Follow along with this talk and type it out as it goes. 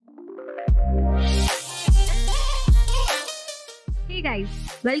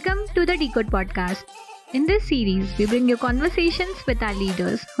guys, welcome to the Decode podcast. In this series, we bring you conversations with our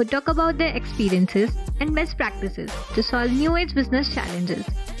leaders who talk about their experiences and best practices to solve new age business challenges.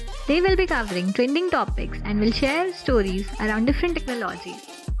 They will be covering trending topics and will share stories around different technologies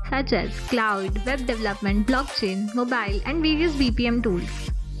such as cloud, web development, blockchain, mobile, and various BPM tools.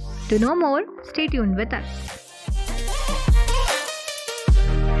 To know more, stay tuned with us.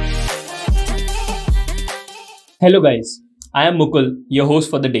 Hello guys, I am Mukul, your host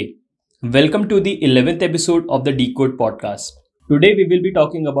for the day. Welcome to the 11th episode of the Decode podcast. Today we will be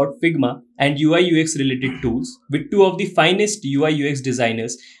talking about Figma and UI UX related tools with two of the finest UI UX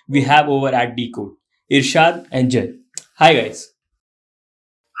designers we have over at Decode, Irshad and Jay. Hi guys.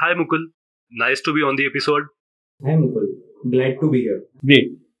 Hi Mukul, nice to be on the episode. Hi Mukul, glad to be here. Great,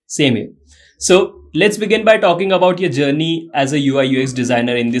 same here. So let's begin by talking about your journey as a UI UX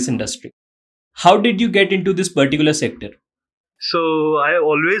designer in this industry. How did you get into this particular sector? So I have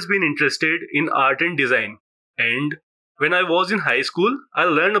always been interested in art and design, and when I was in high school, I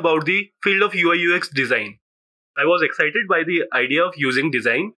learned about the field of UI UX design. I was excited by the idea of using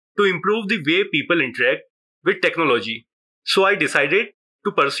design to improve the way people interact with technology. So I decided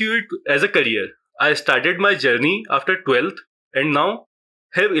to pursue it as a career. I started my journey after 12th and now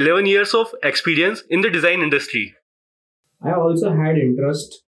have 11 years of experience in the design industry. I also had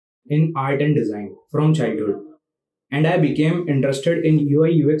interest in art and design from childhood, and I became interested in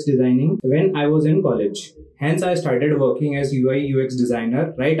UI UX designing when I was in college. Hence, I started working as UI UX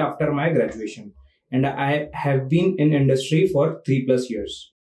designer right after my graduation, and I have been in industry for 3+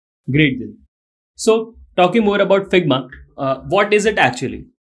 years. Great then. So talking more about Figma, what is it actually?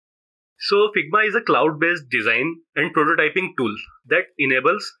 So Figma is a cloud-based design and prototyping tool that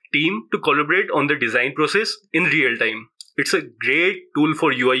enables team to collaborate on the design process in real time. It's a great tool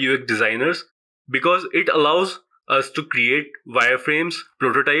for UI UX designers because it allows us to create wireframes,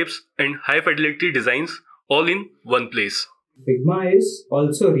 prototypes, and high fidelity designs all in one place. Figma is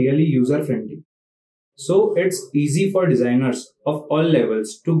also really user friendly, so it's easy for designers of all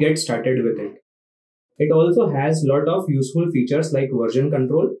levels to get started with it. It also has lot of useful features like version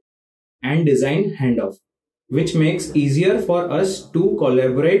control and design handoff, which makes easier for us to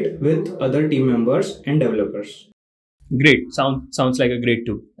collaborate with other team members and developers. Great. Sounds like a great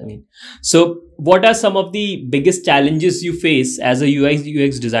tool. So what are some of the biggest challenges you face as a UI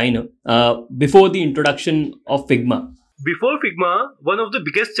UX designer before the introduction of Figma? Before Figma, one of the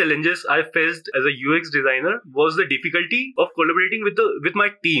biggest challenges I faced as a UX designer was the difficulty of collaborating with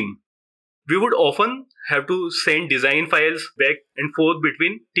my team. We would often have to send design files back and forth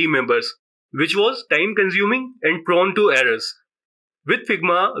between team members, which was time consuming and prone to errors. With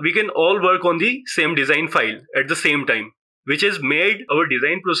Figma, we can all work on the same design file at the same time, which has made our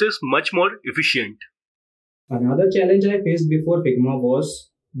design process much more efficient. Another challenge I faced before Figma was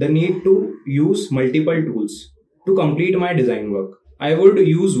the need to use multiple tools to complete my design work. I would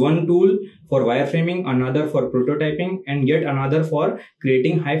use one tool for wireframing, another for prototyping, and yet another for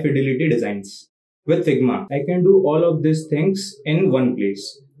creating high fidelity designs. With Figma, I can do all of these things in one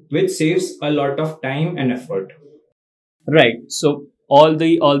place, which saves a lot of time and effort. Right. So all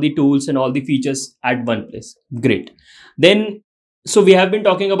the tools and all the features at one place. Great. Then, so we have been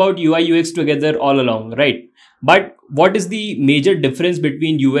talking about UI UX together all along, right? But what is the major difference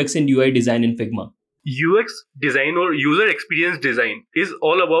between UX and UI design in Figma? UX design or user experience design is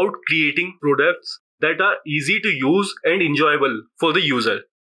all about creating products that are easy to use and enjoyable for the user.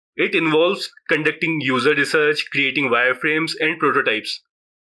 It involves conducting user research, creating wireframes and prototypes,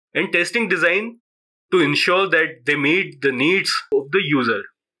 and testing design to ensure that they meet the needs of the user.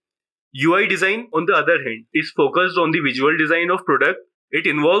 UI design, on the other hand, is focused on the visual design of product. It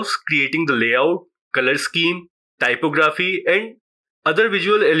involves creating the layout, color scheme, typography, and other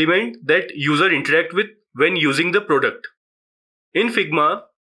visual elements that user interact with when using the product. In Figma,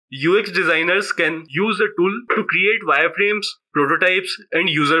 UX designers can use the tool to create wireframes, prototypes, and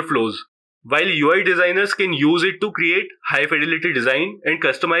user flows, while UI designers can use it to create high fidelity design and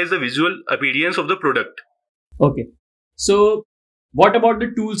customize the visual appearance of the product. Okay. So what about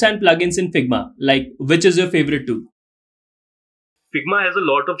the tools and plugins in Figma? Like, which is your favorite tool? Figma has a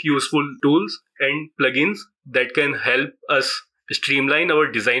lot of useful tools and plugins that can help us streamline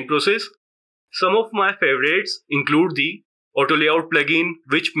our design process. Some of my favorites include the Auto Layout plugin,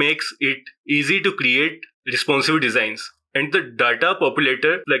 which makes it easy to create responsive designs, and the Data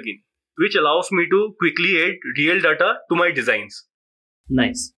Populator plugin, which allows me to quickly add real data to my designs.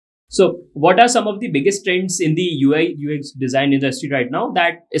 Nice. So what are some of the biggest trends in the UI UX design industry right now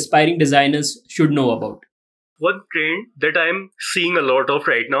that aspiring designers should know about? One trend that I'm seeing a lot of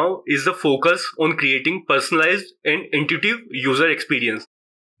right now is the focus on creating personalized and intuitive user experience.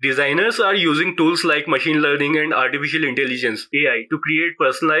 Designers are using tools like machine learning and artificial intelligence (AI) to create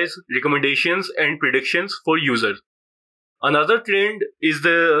personalized recommendations and predictions for users. Another trend is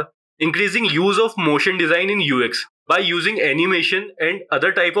the increasing use of motion design in UX. By using animation and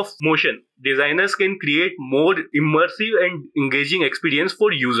other type of motion, designers can create more immersive and engaging experience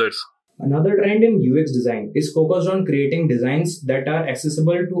for users. Another trend in UX design is focused on creating designs that are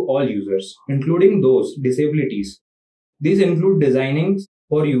accessible to all users, including those disabilities. These include designing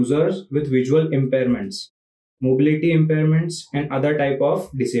for users with visual impairments, mobility impairments, and other type of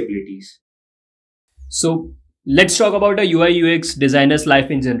disabilities. So let's talk about a UI UX designer's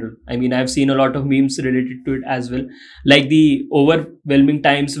life in general. I mean, I've seen a lot of memes related to it as well, like the overwhelming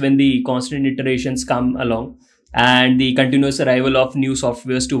times when the constant iterations come along and the continuous arrival of new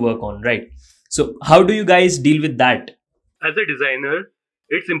softwares to work on, right? So how do you guys deal with that? As a designer,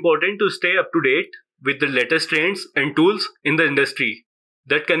 it's important to stay up to date with the latest trends and tools in the industry.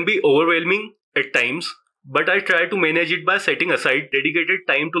 That can be overwhelming at times, but I try to manage it by setting aside dedicated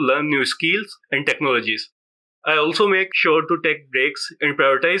time to learn new skills and technologies. I also make sure to take breaks and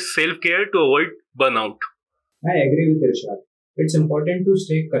prioritize self-care to avoid burnout. I agree with Irshad. It's important to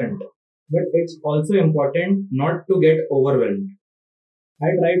stay current, but it's also important not to get overwhelmed. I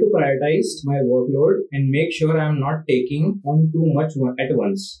try to prioritize my workload and make sure I'm not taking on too much at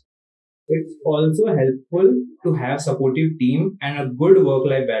once. It's also helpful to have supportive team and a good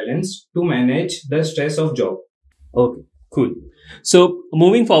work-life balance to manage the stress of job. Okay, cool. So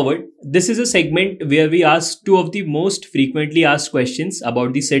moving forward, this is a segment where we ask two of the most frequently asked questions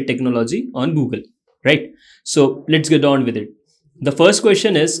about the said technology on Google, right? So let's get on with it. The first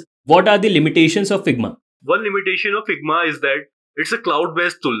question is, what are the limitations of Figma? One limitation of Figma is that it's a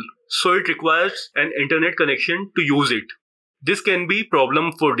cloud-based tool, so it requires an internet connection to use it. This can be a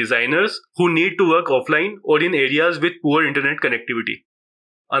problem for designers who need to work offline or in areas with poor internet connectivity.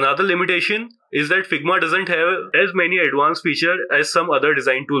 Another limitation is that Figma doesn't have as many advanced features as some other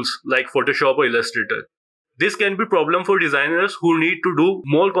design tools like Photoshop or Illustrator. This can be a problem for designers who need to do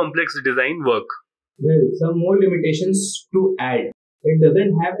more complex design work. Well, some more limitations to add. It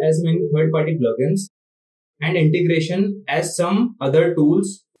doesn't have as many third-party plugins and integration as some other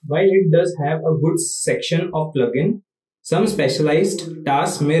tools. While it does have a good section of plugin, some specialized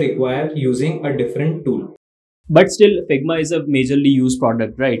tasks may require using a different tool. But still, Figma is a majorly used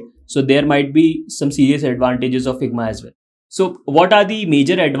product, right? So there might be some serious advantages of Figma as well. So what are the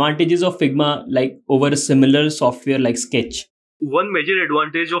major advantages of Figma like over a similar software like Sketch? One major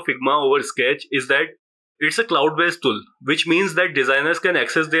advantage of Figma over Sketch is that it's a cloud-based tool, which means that designers can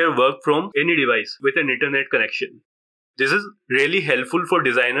access their work from any device with an internet connection. This is really helpful for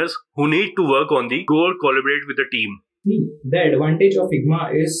designers who need to work on the go or collaborate with the team. The advantage of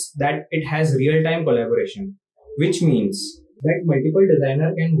Figma is that it has real-time collaboration, which means that multiple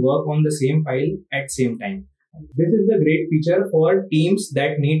designers can work on the same file at same time. This is the great feature for teams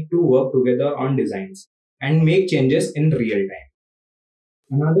that need to work together on designs and make changes in real time.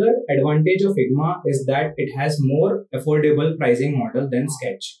 Another advantage of Figma is that it has more affordable pricing model than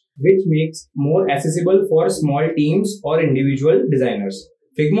Sketch, which makes more accessible for small teams or individual designers.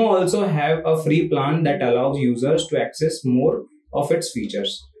 Figma also have a free plan that allows users to access more of its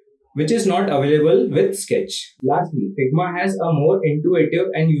features, which is not available with Sketch. Lastly, Figma has a more intuitive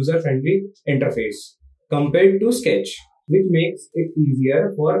and user-friendly interface compared to Sketch, which makes it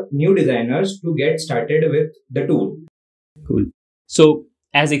easier for new designers to get started with the tool. Cool. So,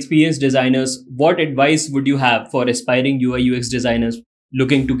 as experienced designers, what advice would you have for aspiring UI UX designers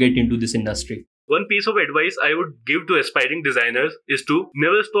looking to get into this industry? One piece of advice I would give to aspiring designers is to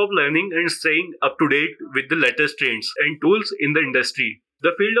never stop learning and staying up to date with the latest trends and tools in the industry.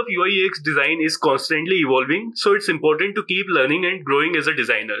 The field of UI UX design is constantly evolving, so it's important to keep learning and growing as a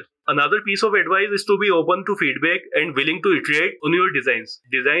designer. Another piece of advice is to be open to feedback and willing to iterate on your designs.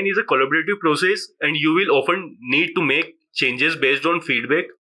 Design is a collaborative process, and you will often need to make changes based on feedback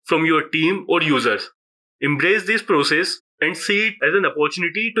from your team or users. Embrace this process and see it as an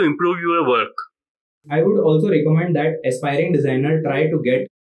opportunity to improve your work. I would also recommend that aspiring designers try to get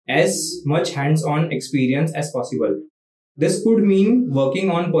as much hands-on experience as possible. This could mean working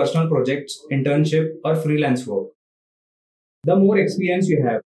on personal projects, internship, or freelance work. The more experience you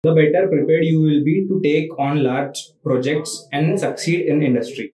have, the better prepared you will be to take on large projects and succeed in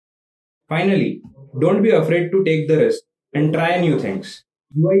industry. Finally, don't be afraid to take the risk and try new things.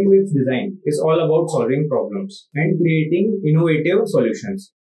 UI UX design is all about solving problems and creating innovative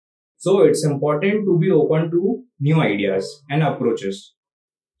solutions. So it's important to be open to new ideas and approaches.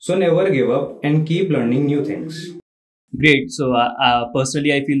 So never give up and keep learning new things. Great. So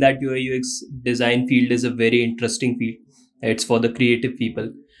personally, I feel that UI UX design field is a very interesting field. It's for the creative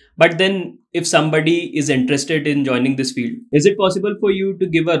people. But then, if somebody is interested in joining this field, is it possible for you to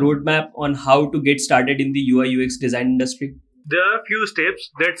give a roadmap on how to get started in the UI UX design industry? There are a few steps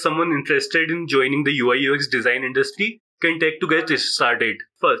that someone interested in joining the UI UX design industry can take to get started.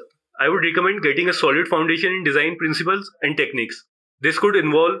 First, I would recommend getting a solid foundation in design principles and techniques. This could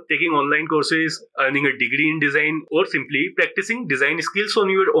involve taking online courses, earning a degree in design, or simply practicing design skills on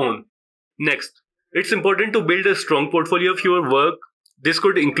your own. Next, it's important to build a strong portfolio of your work. This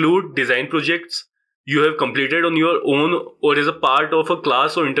could include design projects you have completed on your own or as a part of a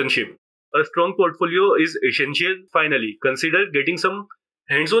class or internship. A strong portfolio is essential. Finally, consider getting some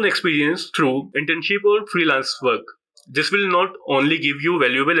hands-on experience through internship or freelance work. This will not only give you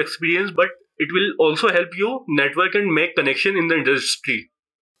valuable experience, but it will also help you network and make connection in the industry.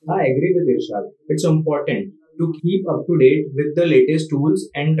 I agree with Irshad. It's important to keep up to date with the latest tools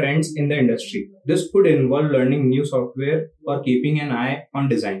and trends in the industry. This could involve learning new software or keeping an eye on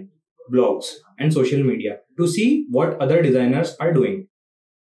design, blogs, and social media to see what other designers are doing.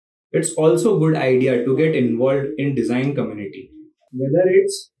 It's also a good idea to get involved in design community, whether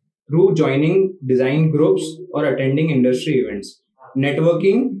it's through joining design groups or attending industry events.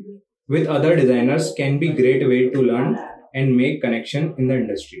 Networking with other designers can be a great way to learn and make connection in the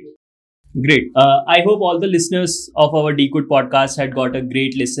industry. Great. I hope all the listeners of our Decode podcast had got a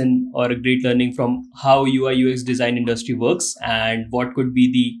great lesson or a great learning from how UI UX design industry works and what could be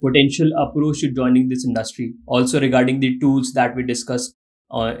the potential approach to joining this industry. Also regarding the tools that we discussed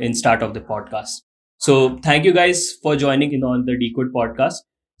in start of the podcast. So thank you guys for joining in on the Decode podcast.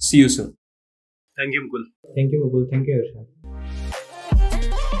 See you soon. Thank you, Mukul. Thank you, Mukul. Thank you, Irshad.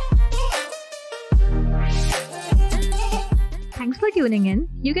 Thanks for tuning in.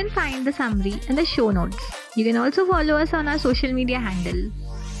 You can find the summary in the show notes. You can also follow us on our social media handle.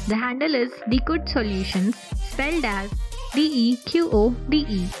 The handle is Decode Solutions, spelled as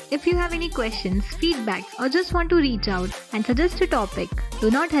DEQODE. If you have any questions, feedbacks, or just want to reach out and suggest a topic,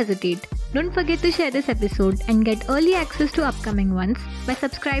 do not hesitate. Don't forget to share this episode and get early access to upcoming ones by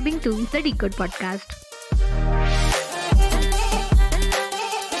subscribing to the Decode Podcast.